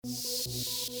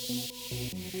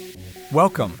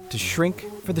Welcome to Shrink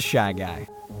for the Shy Guy.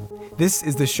 This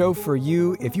is the show for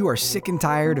you if you are sick and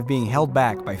tired of being held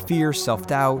back by fear,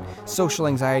 self-doubt, social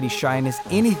anxiety, shyness,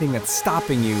 anything that's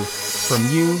stopping you from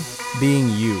you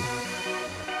being you.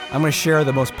 I'm going to share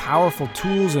the most powerful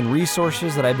tools and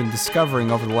resources that I've been discovering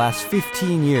over the last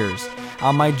 15 years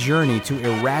on my journey to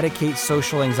eradicate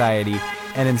social anxiety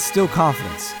and instill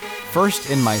confidence,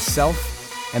 first in myself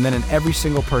and then in every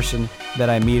single person that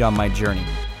I meet on my journey.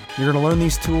 You're going to learn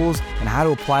these tools and how to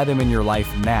apply them in your life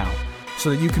now so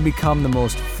that you can become the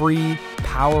most free,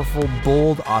 powerful,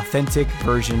 bold, authentic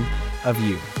version of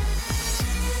you.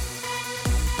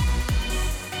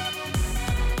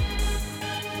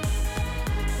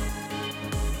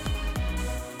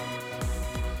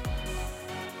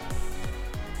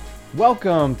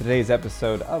 Welcome to today's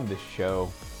episode of the show.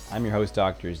 I'm your host,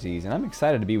 Dr. Aziz, and I'm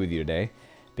excited to be with you today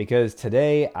because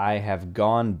today I have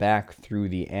gone back through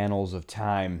the annals of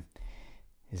time.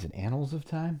 Is it annals of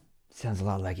time? Sounds a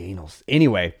lot like anals.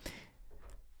 Anyway,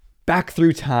 back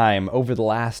through time over the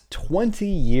last 20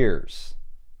 years.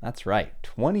 That's right,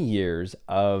 20 years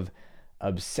of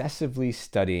obsessively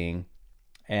studying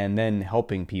and then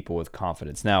helping people with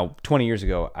confidence. Now, 20 years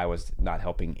ago, I was not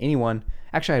helping anyone.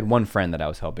 Actually, I had one friend that I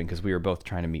was helping because we were both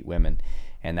trying to meet women,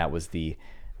 and that was the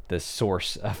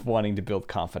source of wanting to build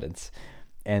confidence.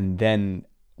 And then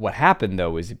what happened,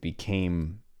 though, is it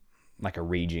became like a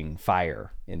raging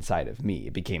fire inside of me.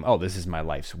 It became, oh, this is my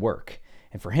life's work.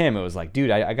 And for him, it was like, dude,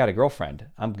 I got a girlfriend.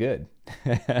 I'm good.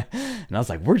 And I was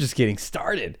like, we're just getting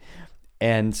started.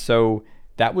 And so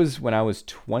that was when I was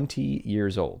 20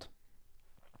 years old.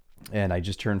 And I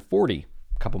just turned 40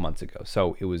 a couple months ago.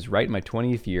 So it was right in my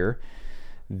 20th year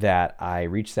that I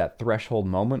reached that threshold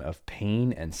moment of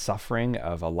pain and suffering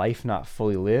of a life not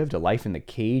fully lived, a life in the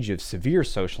cage of severe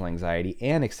social anxiety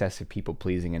and excessive people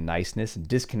pleasing and niceness and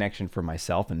disconnection from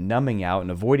myself and numbing out and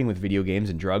avoiding with video games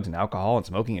and drugs and alcohol and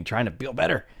smoking and trying to feel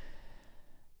better,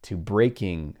 to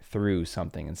breaking through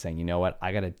something and saying, you know what,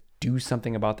 I got to do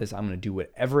something about this. I'm going to do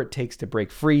whatever it takes to break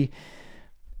free.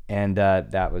 And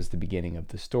that was the beginning of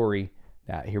the story.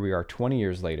 Here we are 20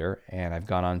 years later, and I've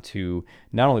gone on to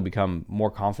not only become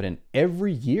more confident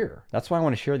every year. That's why I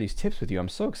want to share these tips with you. I'm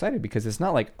so excited because it's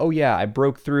not like, oh yeah, I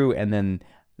broke through and then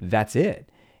that's it.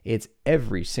 It's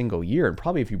every single year. And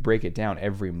probably if you break it down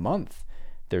every month,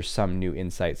 there's some new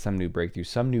insight, some new breakthrough,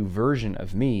 some new version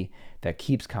of me that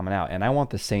keeps coming out. And I want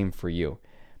the same for you.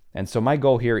 And so my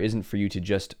goal here isn't for you to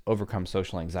just overcome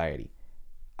social anxiety.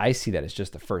 I see that as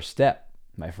just the first step,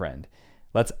 my friend.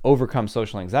 Let's overcome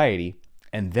social anxiety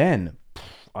and then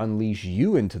unleash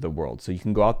you into the world so you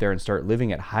can go out there and start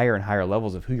living at higher and higher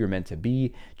levels of who you're meant to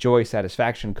be: joy,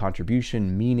 satisfaction,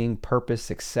 contribution, meaning, purpose,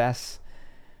 success.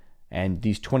 And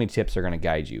these 20 tips are going to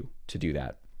guide you to do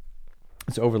that.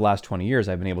 So over the last 20 years,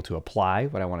 I've been able to apply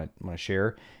what I want to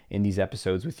share in these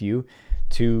episodes with you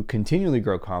to continually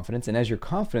grow confidence. And as your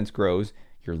confidence grows,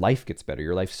 your life gets better.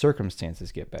 Your life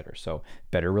circumstances get better. So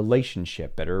better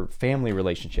relationship, better family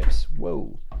relationships.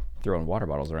 Whoa, throwing water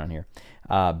bottles around here.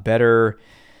 A better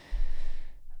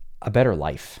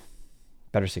life,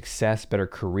 better success, better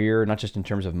career, not just in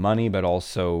terms of money, but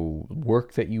also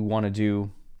work that you want to do.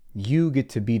 You get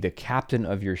to be the captain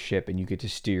of your ship and you get to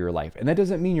steer your life. And that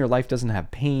doesn't mean your life doesn't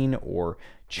have pain or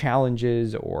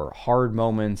challenges or hard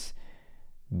moments,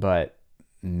 but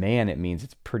man, it means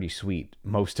it's pretty sweet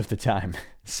most of the time.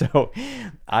 So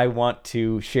I want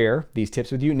to share these tips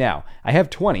with you. Now, I have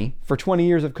 20 for 20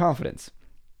 years of confidence.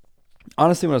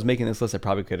 Honestly, when I was making this list, I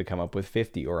probably could have come up with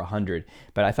 50 or 100,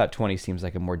 but I thought 20 seems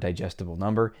like a more digestible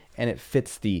number, and it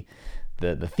fits the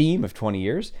theme of 20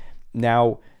 years.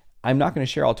 Now, I'm not going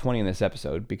to share all 20 in this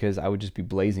episode because I would just be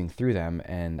blazing through them,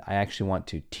 and I actually want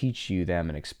to teach you them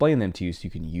and explain them to you so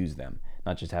you can use them,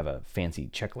 not just have a fancy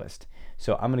checklist.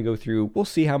 So I'm going to go through, we'll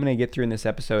see how many I get through in this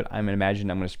episode. I'm going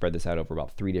to spread this out over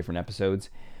about 3 different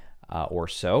episodes or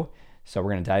so. So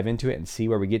we're going to dive into it and see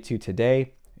where we get to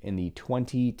today in the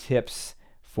 20 tips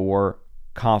for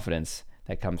confidence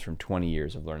that comes from 20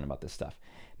 years of learning about this stuff.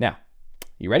 Now,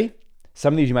 you ready?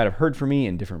 Some of these you might have heard from me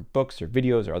in different books or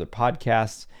videos or other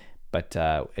podcasts, but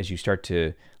as you start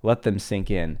to let them sink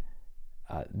in,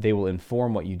 they will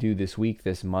inform what you do this week,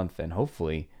 this month, and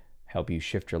hopefully help you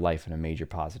shift your life in a major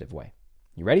positive way.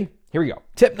 You ready? Here we go.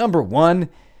 Tip number 1,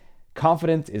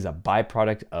 confidence is a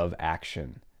byproduct of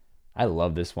action. I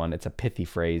love this one. It's a pithy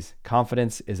phrase.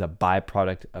 Confidence is a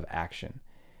byproduct of action,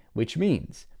 which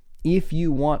means if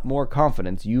you want more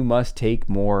confidence, you must take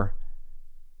more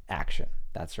action.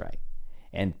 That's right.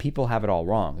 And people have it all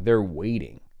wrong. They're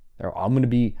waiting. Or I'm going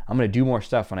to do more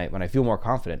stuff when I feel more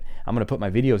confident. I'm going to put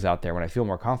my videos out there when I feel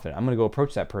more confident. I'm going to go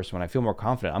approach that person when I feel more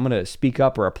confident. I'm going to speak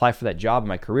up or apply for that job in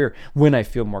my career when I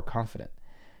feel more confident.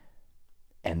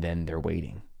 And then they're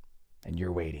waiting, and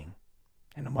you're waiting.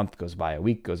 And a month goes by, a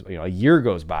week goes by, a year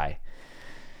goes by.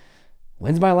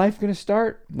 When's my life going to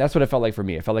start? That's what it felt like for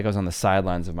me. I felt like I was on the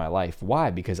sidelines of my life. Why?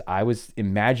 Because I was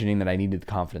imagining that I needed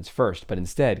confidence first, but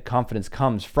instead, confidence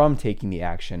comes from taking the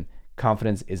action.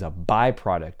 Confidence is a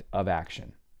byproduct of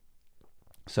action.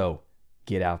 So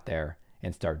get out there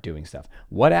and start doing stuff.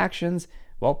 What actions?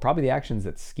 Well, probably the actions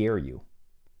that scare you,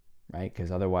 right?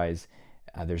 Because otherwise,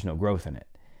 there's no growth in it.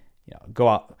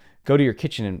 Go to your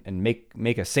kitchen and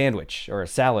make a sandwich or a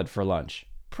salad for lunch.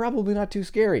 Probably not too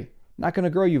scary. Not going to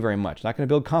grow you very much. Not going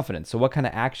to build confidence. So what kind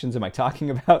of actions am I talking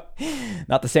about?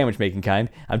 Not the sandwich making kind.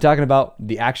 I'm talking about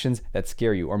the actions that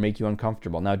scare you or make you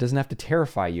uncomfortable. Now, it doesn't have to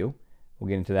terrify you. We'll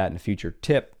get into that in a future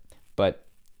tip, but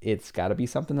it's got to be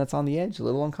something that's on the edge, a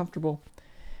little uncomfortable.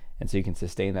 And so you can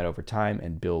sustain that over time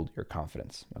and build your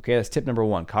confidence. Okay, that's tip number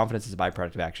 1. Confidence is a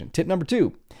byproduct of action. Tip number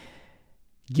 2,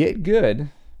 get good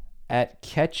at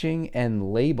catching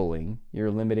and labeling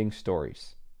your limiting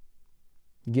stories.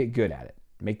 Get good at it.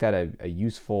 Make that a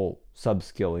useful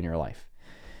sub-skill in your life.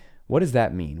 What does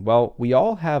that mean? Well, we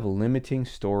all have limiting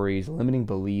stories, limiting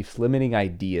beliefs, limiting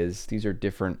ideas. These are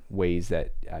different ways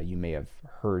that you may have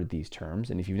heard these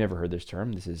terms. And if you've never heard this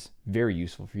term, this is very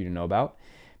useful for you to know about.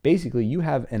 Basically, you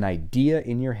have an idea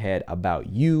in your head about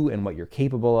you and what you're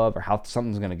capable of or how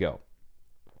something's going to go.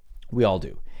 We all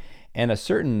do. And a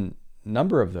certain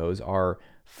number of those are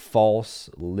false,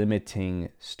 limiting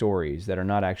stories that are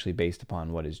not actually based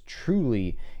upon what is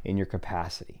truly in your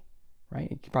capacity,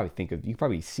 right? You can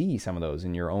probably see some of those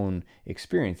in your own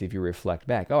experience if you reflect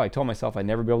back. Oh, I told myself I'd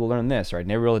never be able to learn this, or I'd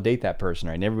never be able to date that person,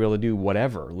 or I'd never be able to do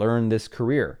whatever, learn this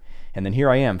career. And then here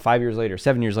I am 5 years later,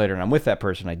 7 years later, and I'm with that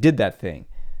person. I did that thing.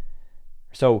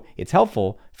 So it's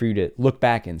helpful for you to look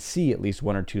back and see at least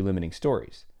 1 or 2 limiting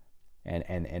stories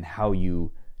and how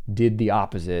you did the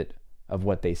opposite of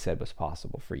what they said was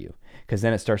possible for you. Because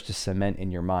then it starts to cement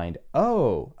in your mind,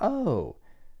 oh,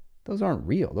 those aren't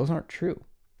real. Those aren't true.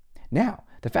 Now,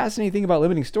 the fascinating thing about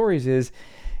limiting stories is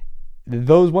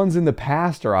those ones in the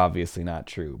past are obviously not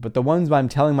true, but the ones I'm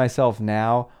telling myself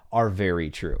now are very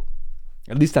true.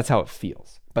 At least that's how it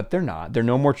feels. But they're not. They're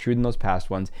no more true than those past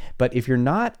ones. But if you're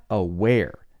not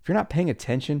aware, if you're not paying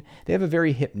attention, they have a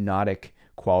very hypnotic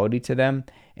quality to them,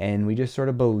 and we just sort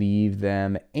of believe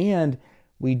them, and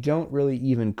we don't really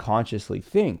even consciously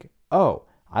think, oh,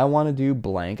 I want to do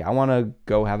blank. I want to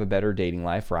go have a better dating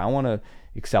life, or I want to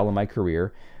excel in my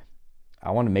career. I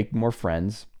want to make more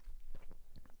friends.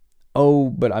 Oh,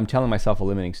 but I'm telling myself a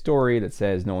limiting story that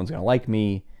says no one's going to like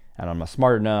me and I'm not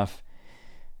smart enough,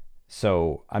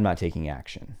 so I'm not taking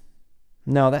action.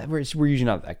 No, we're usually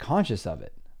not that conscious of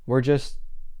it. We're just,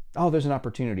 oh, there's an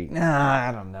opportunity. Nah,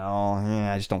 I don't know.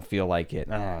 I just don't feel like it.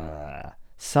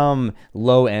 Some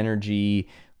low energy,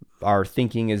 our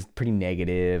thinking is pretty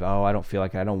negative. Oh, I don't feel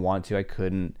like it. I don't want to. I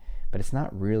couldn't. But it's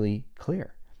not really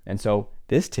clear. And so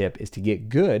this tip is to get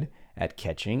good at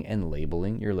catching and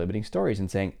labeling your limiting stories and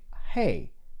saying,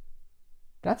 hey,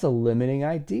 that's a limiting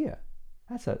idea.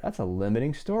 That's a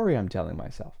limiting story I'm telling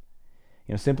myself.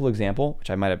 Simple example, which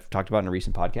I might have talked about in a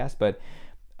recent podcast, but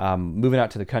moving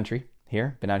out to the country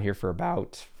here, been out here for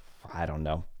about, I don't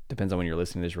know, depends on when you're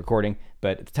listening to this recording,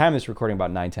 but at the time of this recording,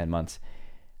 about 9-10 months.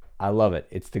 I love it.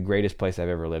 It's the greatest place I've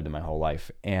ever lived in my whole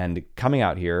life. And coming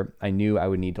out here, I knew I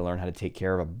would need to learn how to take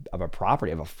care of a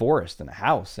property, of a forest and a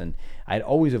house. And I'd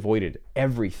always avoided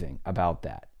everything about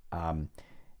that.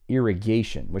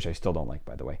 Irrigation, which I still don't like,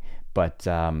 by the way, but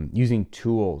using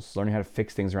tools, learning how to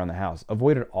fix things around the house,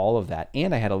 avoided all of that.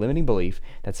 And I had a limiting belief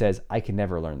that says I can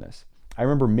never learn this. I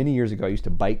remember many years ago, I used to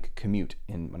bike commute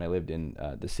when I lived in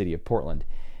the city of Portland.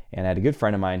 And I had a good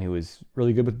friend of mine who was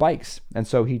really good with bikes. And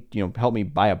so he, helped me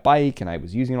buy a bike, and I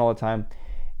was using it all the time.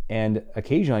 And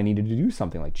occasionally I needed to do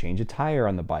something like change a tire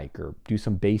on the bike or do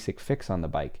some basic fix on the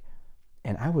bike.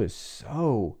 And I was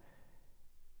so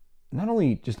not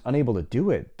only just unable to do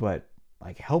it, but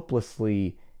like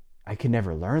helplessly, I could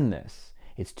never learn this.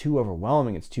 It's too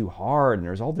overwhelming. It's too hard. And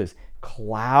there's all this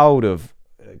cloud of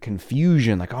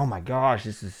confusion. Like, oh my gosh,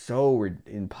 this is so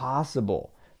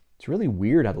impossible. It's really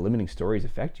weird how the limiting stories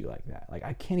affect you like that. Like,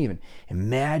 I can't even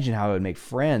imagine how it would make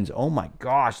friends. Oh my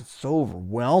gosh, it's so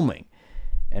overwhelming.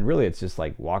 And really, it's just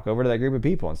like walk over to that group of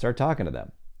people and start talking to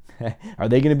them. Are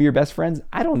they going to be your best friends?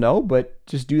 I don't know, but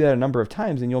just do that a number of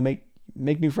times and you'll make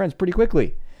new friends pretty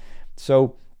quickly.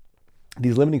 So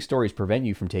these limiting stories prevent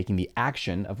you from taking the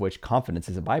action of which confidence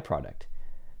is a byproduct.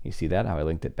 You see that? How I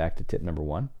linked it back to tip number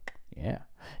 1? Yeah.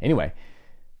 Anyway,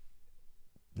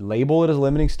 label it as a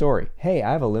limiting story. Hey,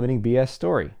 I have a limiting BS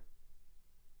story.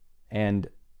 And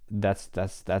that's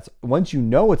once you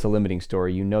know it's a limiting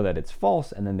story, you know that it's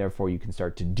false, and then therefore you can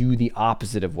start to do the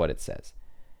opposite of what it says.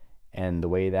 And the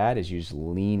way that is you just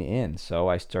lean in. So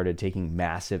I started taking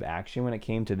massive action when it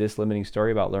came to this limiting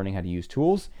story about learning how to use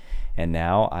tools. And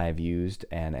now I've used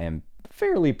and am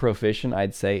fairly proficient,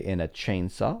 I'd say, in a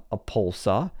chainsaw, a pole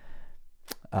saw,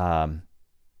 a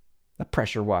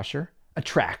pressure washer, a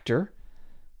tractor,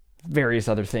 various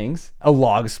other things, a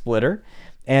log splitter.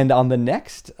 And on the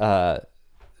next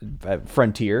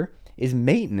frontier is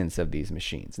maintenance of these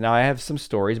machines. Now, I have some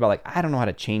stories about, like, I don't know how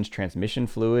to change transmission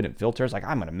fluid and filters. Like,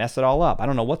 I'm going to mess it all up. I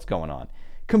don't know what's going on.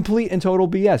 Complete and total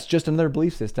BS, just another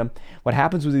belief system. What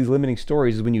happens with these limiting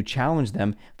stories is when you challenge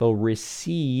them, they'll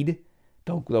recede,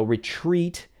 they'll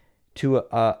retreat to,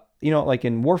 like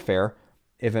in warfare,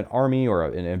 if an army or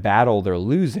in a battle they're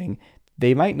losing,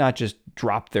 they might not just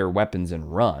drop their weapons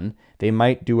and run. They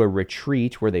might do a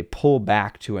retreat where they pull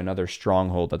back to another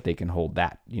stronghold that they can hold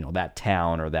that, that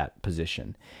town or that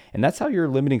position. And that's how your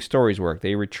limiting stories work.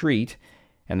 They retreat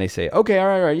and they say, okay,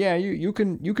 all right, yeah, you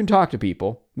can talk to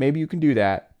people. Maybe you can do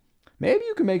that. Maybe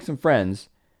you can make some friends.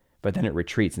 But then it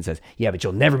retreats and says, yeah, but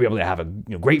you'll never be able to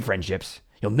have great friendships.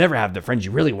 You'll never have the friends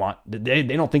you really want. They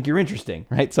don't think you're interesting,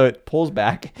 right? So it pulls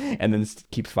back and then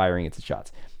keeps firing its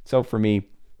shots. So for me,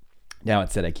 now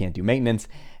it said I can't do maintenance,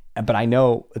 but I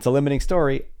know it's a limiting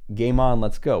story. Game on,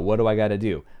 let's go. What do I got to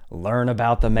do? Learn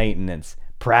about the maintenance,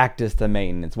 practice the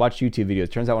maintenance, watch YouTube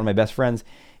videos. Turns out one of my best friends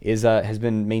has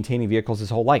been maintaining vehicles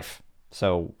his whole life.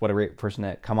 So what a great person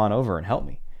to come on over and help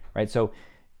me, right? So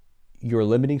your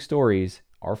limiting stories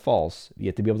are false. You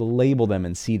have to be able to label them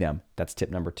and see them. That's tip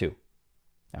number 2.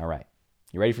 All right.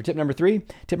 You ready for tip number 3?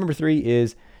 Tip number 3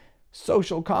 is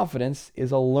social confidence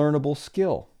is a learnable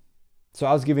skill. So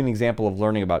I was giving an example of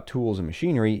learning about tools and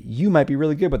machinery. You might be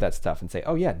really good with that stuff and say,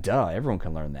 oh yeah, duh, everyone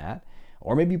can learn that.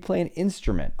 Or maybe you play an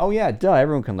instrument. Oh yeah, duh,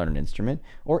 everyone can learn an instrument.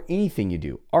 Or anything you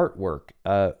do, artwork,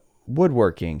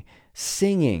 woodworking,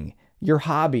 singing, your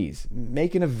hobbies,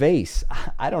 making a vase.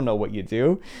 I don't know what you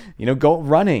do. Go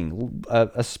running,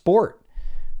 a sport,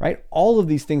 right? All of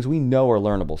these things we know are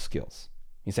learnable skills.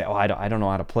 You say, oh, I don't know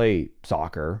how to play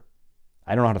soccer.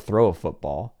 I don't know how to throw a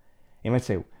football. You might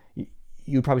say,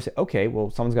 you'd probably say, okay,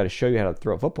 well, someone's got to show you how to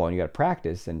throw a football and you got to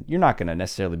practice, and you're not going to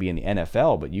necessarily be in the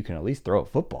NFL, but you can at least throw a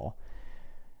football.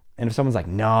 And if someone's like,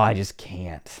 no, I just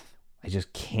can't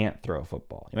throw a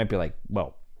football. You might be like,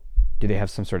 well, do they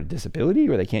have some sort of disability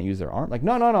or they can't use their arm? Like,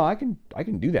 no, I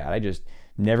can do that. I just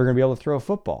never going to be able to throw a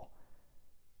football.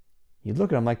 You'd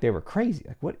look at them like they were crazy.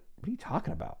 Like, what are you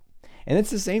talking about? And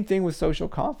it's the same thing with social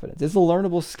confidence. It's a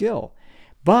learnable skill.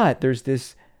 But there's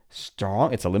this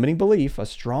it's a limiting belief, a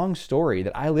strong story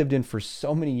that I lived in for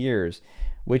so many years,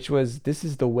 which was, this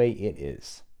is the way it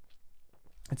is.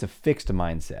 It's a fixed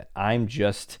mindset. I'm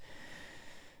just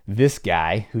this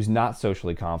guy who's not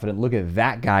socially confident. Look at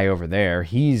that guy over there.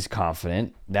 He's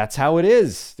confident. That's how it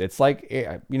is. It's like,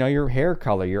 your hair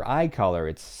color, your eye color,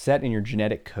 it's set in your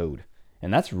genetic code.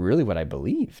 And that's really what I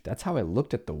believed. That's how I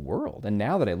looked at the world. And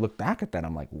now that I look back at that,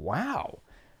 I'm like, wow.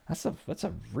 That's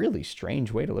a really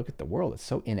strange way to look at the world. It's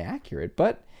so inaccurate,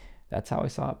 but that's how I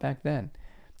saw it back then.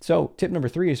 So tip number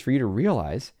 3 is for you to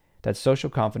realize that social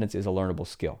confidence is a learnable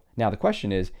skill. Now, the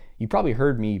question is, you probably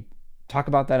heard me talk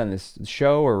about that on this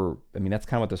show, that's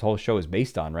kind of what this whole show is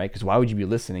based on, right? Because why would you be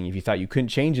listening if you thought you couldn't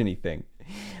change anything?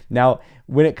 Now,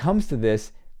 when it comes to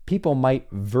this, people might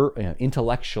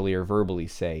intellectually or verbally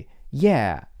say,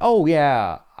 yeah, oh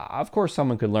yeah, of course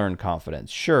someone could learn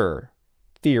confidence. Sure,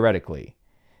 theoretically.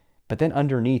 But then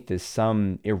underneath is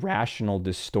some irrational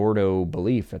distorto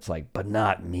belief that's like, but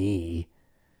not me.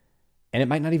 And it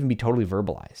might not even be totally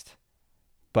verbalized.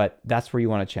 But that's where you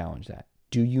want to challenge that.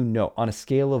 Do you know, on a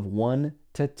scale of 1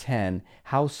 to 10,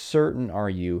 how certain are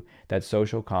you that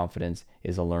social confidence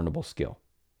is a learnable skill?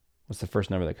 What's the first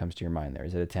number that comes to your mind there?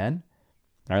 Is it a 10?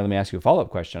 All right, let me ask you a follow-up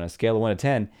question. On a scale of 1 to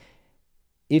 10,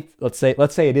 let's say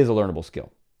it is a learnable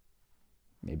skill.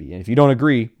 Maybe. And if you don't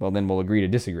agree, well, then we'll agree to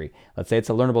disagree. Let's say it's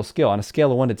a learnable skill. On a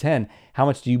scale of 1 to 10, how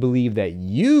much do you believe that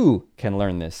you can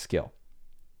learn this skill?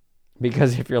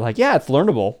 Because if you're like, yeah, it's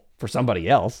learnable for somebody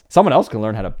else, someone else can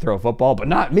learn how to throw a football, but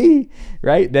not me,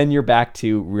 right? Then you're back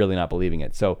to really not believing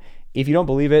it. So if you don't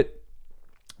believe it,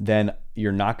 then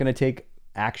you're not going to take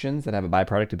actions that have a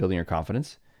byproduct of building your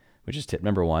confidence, which is tip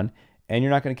number 1. And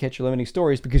you're not going to catch your limiting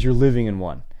stories because you're living in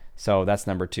one. So that's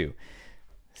number 2.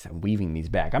 So I'm weaving these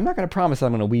back. I'm not going to promise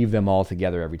I'm going to weave them all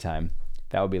together every time.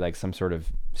 That would be like some sort of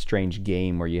strange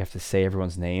game where you have to say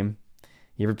everyone's name.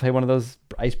 You ever play one of those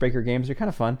icebreaker games? They're kind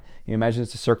of fun. You imagine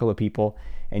it's a circle of people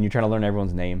and you're trying to learn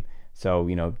everyone's name.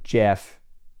 So, Jeff,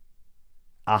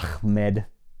 Ahmed,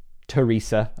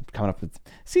 Teresa. I'm coming up with,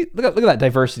 see, look at that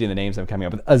diversity in the names I'm coming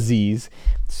up with. Aziz.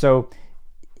 So,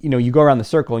 you go around the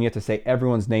circle and you have to say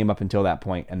everyone's name up until that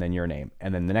point and then your name.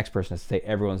 And then the next person has to say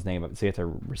everyone's name up. So you have to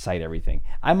recite everything.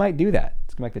 I might do that.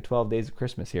 It's like the 12 days of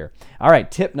Christmas here. All right,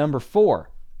 tip number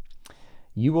 4.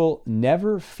 You will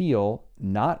never feel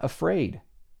not afraid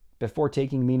before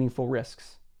taking meaningful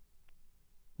risks.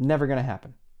 Never going to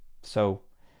happen. So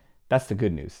that's the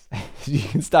good news. You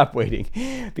can stop waiting.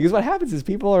 Because what happens is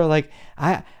people are like,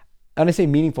 when I say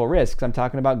meaningful risks, I'm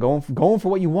talking about going for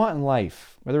what you want in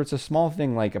life. Whether it's a small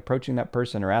thing like approaching that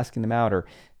person or asking them out, or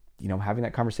having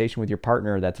that conversation with your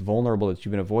partner that's vulnerable that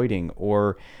you've been avoiding,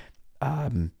 or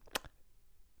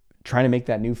trying to make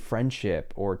that new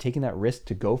friendship, or taking that risk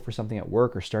to go for something at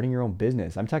work, or starting your own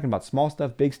business. I'm talking about small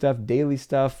stuff, big stuff, daily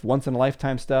stuff, once in a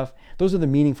lifetime stuff. Those are the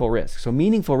meaningful risks. So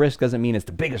meaningful risk doesn't mean it's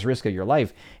the biggest risk of your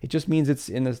life. It just means it's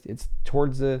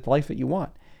towards the life that you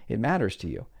want. It matters to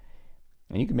you.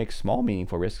 And you can make small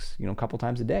meaningful risks, a couple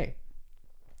times a day.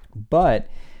 But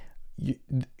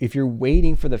if you're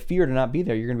waiting for the fear to not be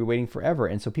there, you're going to be waiting forever.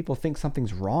 And so people think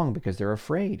something's wrong because they're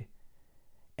afraid.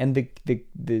 And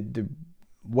the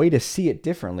way to see it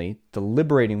differently, the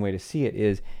liberating way to see it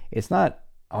is, it's not,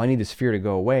 I need this fear to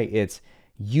go away. It's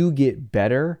you get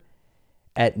better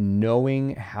at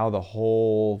knowing how the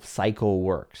whole cycle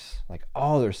works. Like,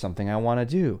 there's something I want to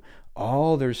do.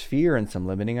 There's fear and some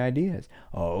limiting ideas.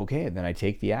 Okay, then I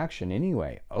take the action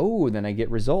anyway. Then I get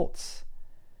results.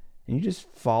 And you just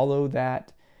follow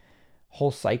that whole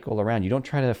cycle around. You don't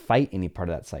try to fight any part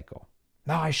of that cycle.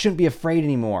 No, I shouldn't be afraid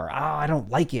anymore. I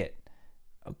don't like it.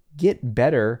 Get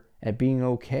better at being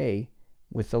okay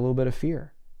with a little bit of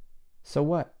fear. So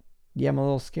what? Yeah, I'm a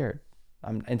little scared.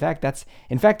 In fact, that's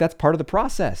part of the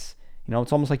process.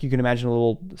 It's almost like you can imagine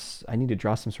I need to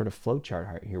draw some sort of flow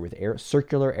chart here with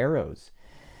circular arrows,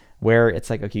 where it's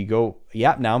like, okay,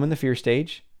 now I'm in the fear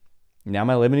stage. Now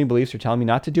my limiting beliefs are telling me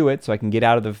not to do it so I can get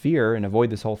out of the fear and avoid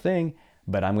this whole thing,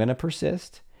 but I'm going to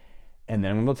persist. And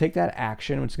then I'm going to take that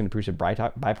action, which is going to produce a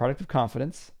byproduct of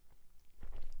confidence.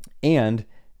 And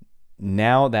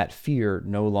now that fear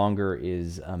no longer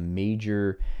is a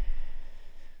major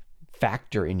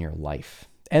factor in your life.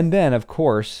 And then, of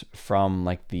course, from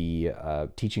like the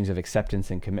teachings of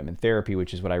acceptance and commitment therapy,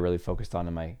 which is what I really focused on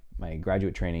in my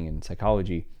graduate training in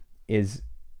psychology, is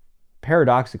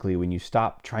paradoxically, when you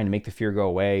stop trying to make the fear go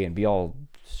away and be all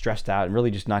stressed out and really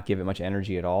just not give it much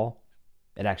energy at all,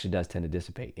 it actually does tend to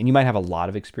dissipate. And you might have a lot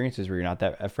of experiences where you're not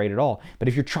that afraid at all. But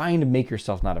if you're trying to make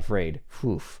yourself not afraid,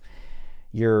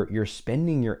 you're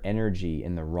spending your energy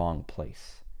in the wrong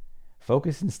place.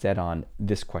 Focus instead on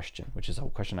this question, which is a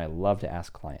question I love to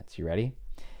ask clients. You ready?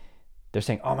 They're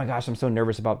saying, oh my gosh, I'm so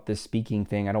nervous about this speaking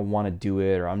thing. I don't want to do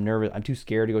it, or I'm nervous. I'm too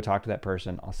scared to go talk to that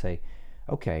person. I'll say,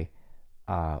 okay,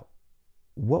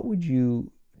 what would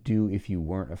you do if you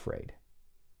weren't afraid?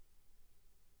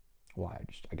 Well,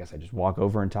 I guess I just walk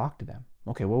over and talk to them.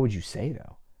 Okay, what would you say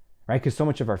though? Right? Because so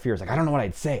much of our fear is like, I don't know what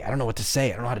I'd say. I don't know what to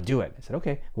say. I don't know how to do it. I said,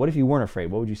 okay, what if you weren't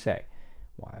afraid? What would you say?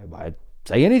 Well, I'd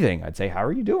say anything. I'd say, how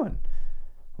are you doing?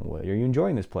 Well, are you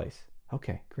enjoying this place?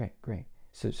 Okay, great.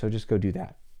 So just go do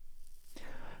that.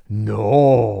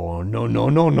 No,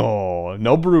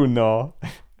 Bruno.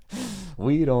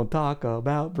 We don't talk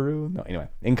about Bruno. Anyway,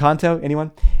 Encanto,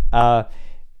 anyone?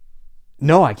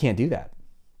 No, I can't do that.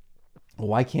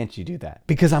 Why can't you do that?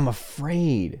 Because I'm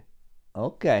afraid.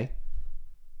 Okay.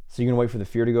 So you're going to wait for the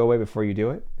fear to go away before you do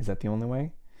it? Is that the only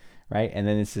way? Right? And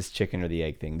then it's this chicken or the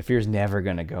egg thing. The fear is never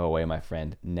going to go away, my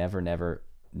friend. Never going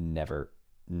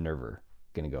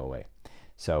to go away.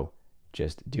 So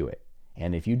just do it.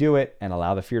 And if you do it and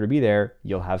allow the fear to be there,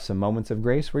 you'll have some moments of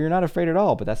grace where you're not afraid at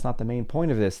all. But that's not the main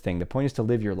point of this thing. The point is to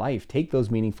live your life. Take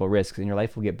those meaningful risks, and your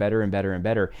life will get better and better and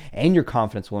better. And your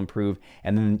confidence will improve.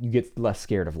 And then you get less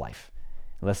scared of life,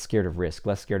 less scared of risk,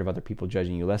 less scared of other people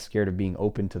judging you, less scared of being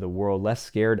open to the world, less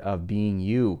scared of being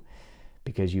you,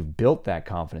 because you've built that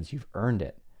confidence. You've earned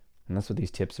it. And that's what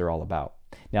these tips are all about.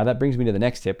 Now that brings me to the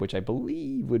next tip, which I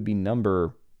believe would be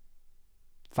number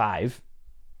 5.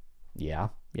 Yeah,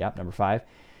 number 5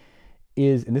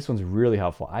 is, and this one's really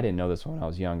helpful. I didn't know this one when I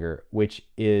was younger, which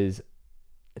is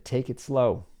take it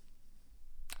slow.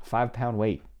 5-pound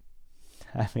weight.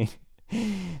 I mean,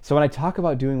 so when I talk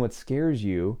about doing what scares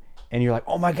you, and you're like,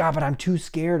 oh my God, but I'm too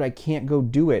scared, I can't go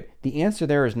do it. The answer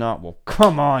there is not, well,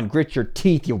 come on, grit your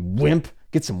teeth, you wimp.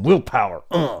 Get some willpower.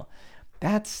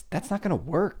 That's not going to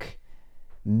work.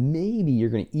 Maybe you're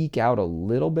going to eke out a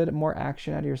little bit more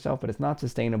action out of yourself, but it's not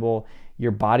sustainable. Your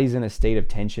body's in a state of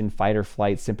tension, fight or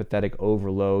flight, sympathetic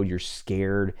overload. You're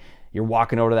scared. You're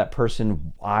walking over to that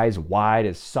person, eyes wide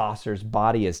as saucers,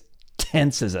 body as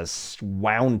tense as a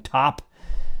wound top.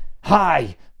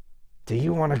 Hi, do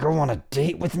you want to go on a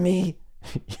date with me?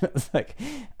 It's like,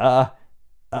 I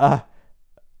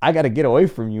got to get away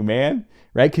from you, man,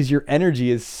 right? Because your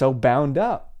energy is so bound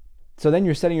up. So then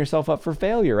you're setting yourself up for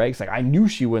failure, right? It's like, I knew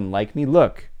she wouldn't like me.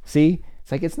 Look, see?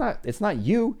 It's like, it's not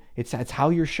you. It's how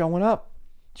you're showing up.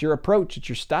 It's your approach. It's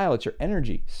your style. It's your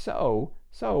energy. So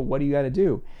what do you got to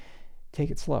do?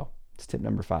 Take it slow. It's tip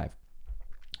number 5,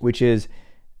 which is,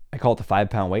 I call it the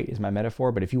 5-pound weight is my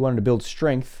metaphor. But if you wanted to build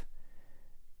strength,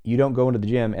 you don't go into the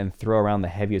gym and throw around the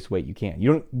heaviest weight you can.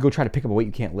 You don't go try to pick up a weight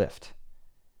you can't lift.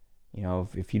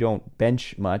 If you don't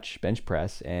bench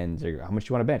press, and how much do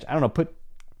you want to bench? I don't know, put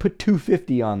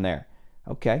 250 on there.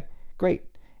 Okay, great.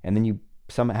 And then you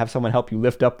have someone help you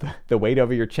lift up the weight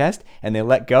over your chest, and they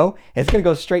let go. And it's going to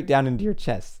go straight down into your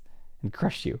chest and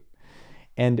crush you.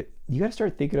 And you got to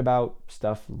start thinking about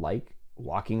stuff like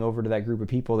walking over to that group of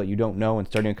people that you don't know and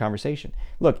starting a conversation.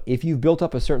 Look, if you've built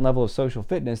up a certain level of social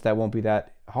fitness, that won't be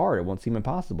that hard. It won't seem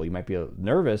impossible. You might be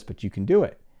nervous, but you can do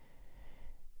it.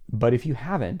 But if you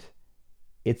haven't,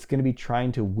 it's going to be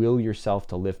trying to will yourself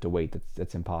to lift a weight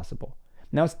that's impossible.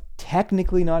 Now, it's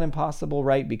technically not impossible,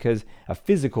 right? Because a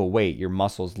physical weight, your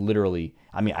muscles literally,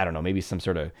 I don't know, maybe some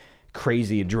sort of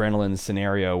crazy adrenaline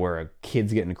scenario where a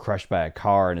kid's getting crushed by a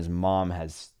car and his mom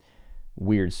has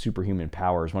weird superhuman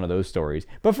powers, one of those stories.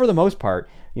 But for the most part,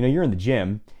 you're in the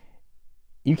gym.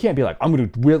 You can't be like, I'm going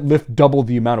to lift double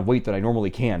the amount of weight that I normally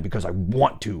can because I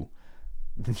want to.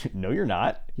 No, you're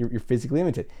not. You're physically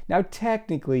limited. Now,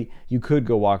 technically, you could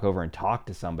go walk over and talk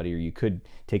to somebody, or you could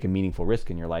take a meaningful risk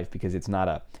in your life because it's not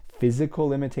a physical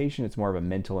limitation. It's more of a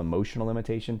mental, emotional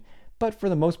limitation. But for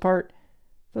the most part,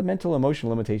 the mental,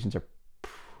 emotional limitations are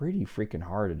pretty freaking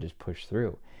hard to just push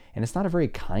through. And it's not a very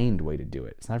kind way to do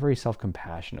it. It's not a very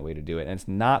self-compassionate way to do it. And it's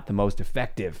not the most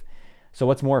effective. So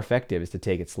what's more effective is to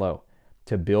take it slow,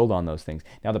 to build on those things.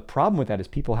 Now, the problem with that is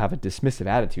people have a dismissive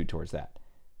attitude towards that.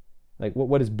 Like,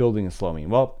 what does building and slow mean?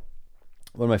 Well,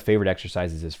 one of my favorite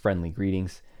exercises is friendly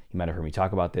greetings. You might have heard me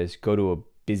talk about this. Go to a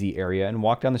busy area and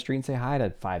walk down the street and say hi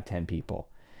to 5-10 people.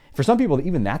 For some people,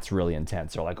 even that's really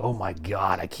intense. They're like, oh my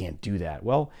God, I can't do that.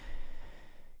 Well,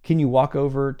 can you walk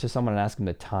over to someone and ask them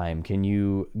the time? Can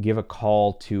you give a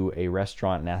call to a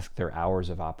restaurant and ask their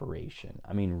hours of operation?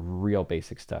 Real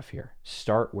basic stuff here.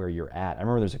 Start where you're at. I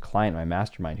remember there's a client in my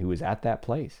mastermind who was at that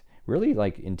place. Really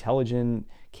intelligent,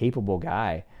 capable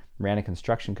guy. Ran a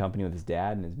construction company with his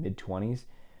dad in his mid-20s.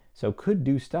 So could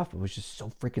do stuff, but was just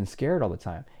so freaking scared all the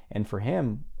time. And for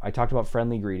him, I talked about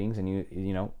friendly greetings, and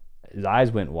his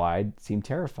eyes went wide, seemed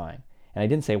terrifying. And I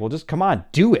didn't say, well, just come on,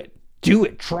 do it. Do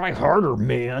it. Try harder,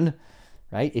 man.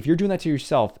 Right? If you're doing that to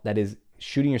yourself, that is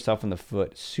shooting yourself in the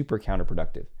foot, super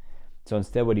counterproductive. So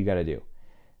instead, what do you got to do?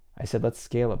 I said, let's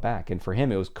scale it back. And for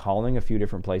him, it was calling a few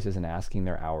different places and asking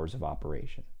their hours of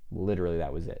operation. Literally,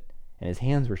 that was it. And his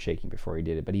hands were shaking before he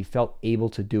did it, but he felt able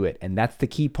to do it. And that's the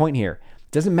key point here.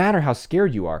 It doesn't matter how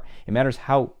scared you are. It matters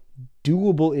how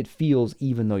doable it feels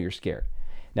even though you're scared.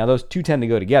 Now, those two tend to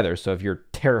go together. So if you're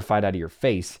terrified out of your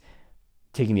face,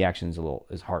 taking the action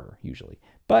is harder usually.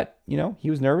 But,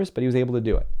 he was nervous, but he was able to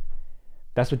do it.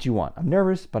 That's what you want. I'm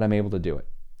nervous, but I'm able to do it.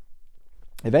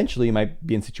 Eventually, you might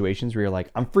be in situations where you're like,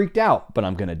 I'm freaked out, but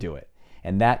I'm going to do it.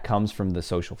 And that comes from the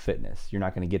social fitness. You're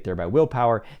not going to get there by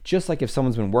willpower. Just like if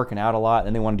someone's been working out a lot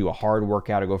and they want to do a hard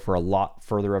workout or go for a lot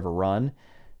further of a run,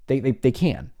 they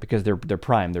can because they're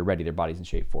primed, they're ready, their body's in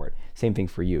shape for it. Same thing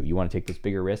for you. You want to take this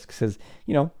bigger risk because,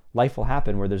 life will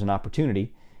happen where there's an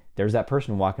opportunity. There's that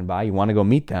person walking by. You want to go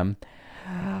meet them.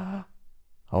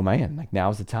 Oh man,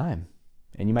 now's the time.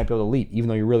 And you might be able to leap even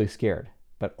though you're really scared.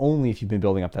 But only if you've been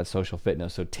building up that social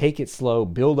fitness. So take it slow,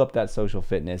 build up that social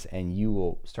fitness, and you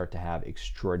will start to have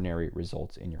extraordinary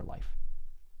results in your life.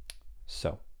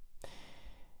 So,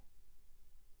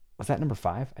 was that number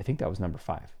 5? I think that was number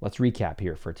 5. Let's recap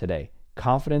here for today.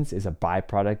 Confidence is a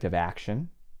byproduct of action.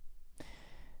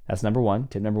 That's number 1.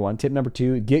 Tip number 1. Tip number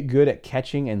 2, get good at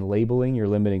catching and labeling your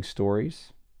limiting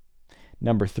stories.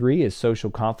 Number 3 is social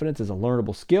confidence is a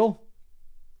learnable skill.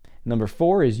 Number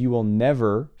 4 is you will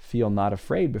never feel not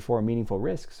afraid before a meaningful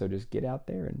risk. So just get out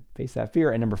there and face that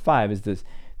fear. And number 5 is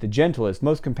the gentlest,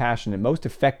 most compassionate, most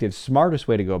effective, smartest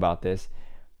way to go about this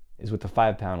is with the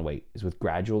 5-pound weight, is with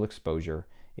gradual exposure,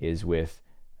 is with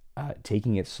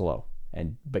taking it slow,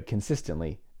 but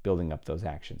consistently building up those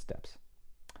action steps.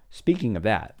 Speaking of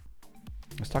that,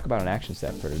 let's talk about an action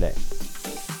step for today.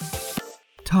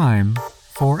 Time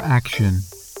for action.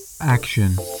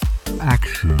 Action.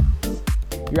 Action.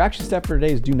 Your action step for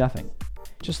today is do nothing.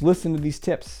 Just listen to these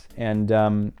tips and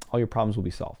all your problems will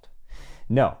be solved.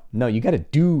 No, you got to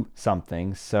do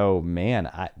something. So, man,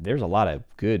 there's a lot of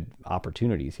good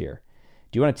opportunities here.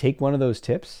 Do you want to take one of those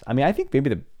tips? I mean, I think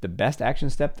maybe the best action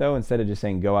step, though, instead of just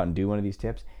saying go out and do one of these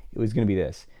tips, it was going to be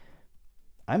this.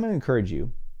 I'm going to encourage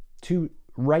you to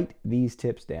write these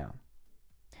tips down.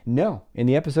 No, in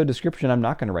the episode description, I'm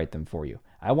not going to write them for you.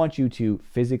 I want you to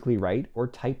physically write or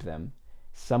type them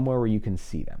somewhere where you can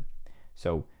see them.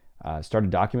 So start a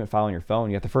document file on your phone.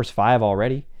 You got the first 5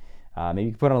 already. Maybe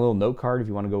you can put on a little note card if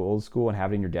you want to go old school and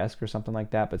have it in your desk or something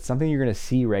like that, but something you're going to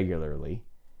see regularly.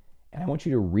 And I want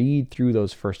you to read through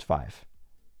those first 5.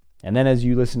 And then as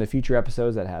you listen to future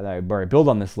episodes that I build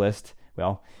on this list,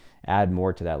 well, add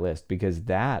more to that list, because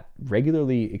that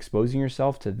regularly exposing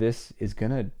yourself to this is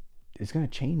going to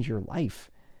change your life.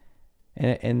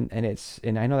 And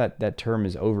I know that term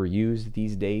is overused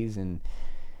these days in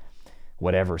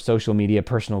whatever, social media,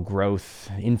 personal growth,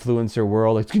 influencer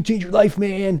world. It's going to change your life,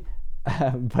 man.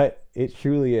 But it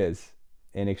truly is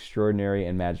in extraordinary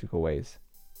and magical ways.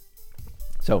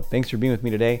 So thanks for being with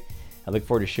me today. I look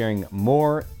forward to sharing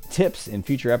more tips in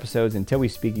future episodes. Until we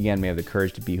speak again, may have the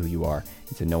courage to be who you are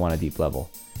and to know on a deep level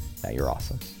that you're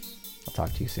awesome. I'll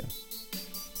talk to you soon.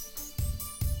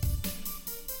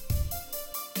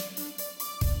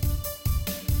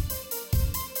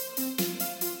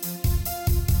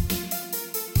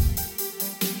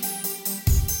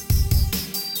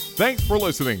 Thanks for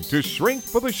listening to Shrink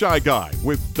for the Shy Guy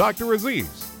with Dr.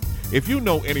 Aziz. If you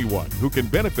know anyone who can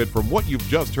benefit from what you've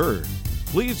just heard,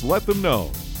 please let them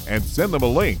know and send them a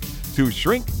link to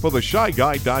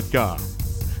shrinkfortheshyguy.com.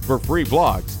 For free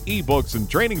blogs, ebooks, and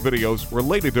training videos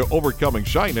related to overcoming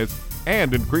shyness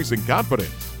and increasing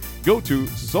confidence, go to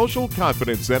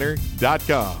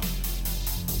socialconfidencecenter.com.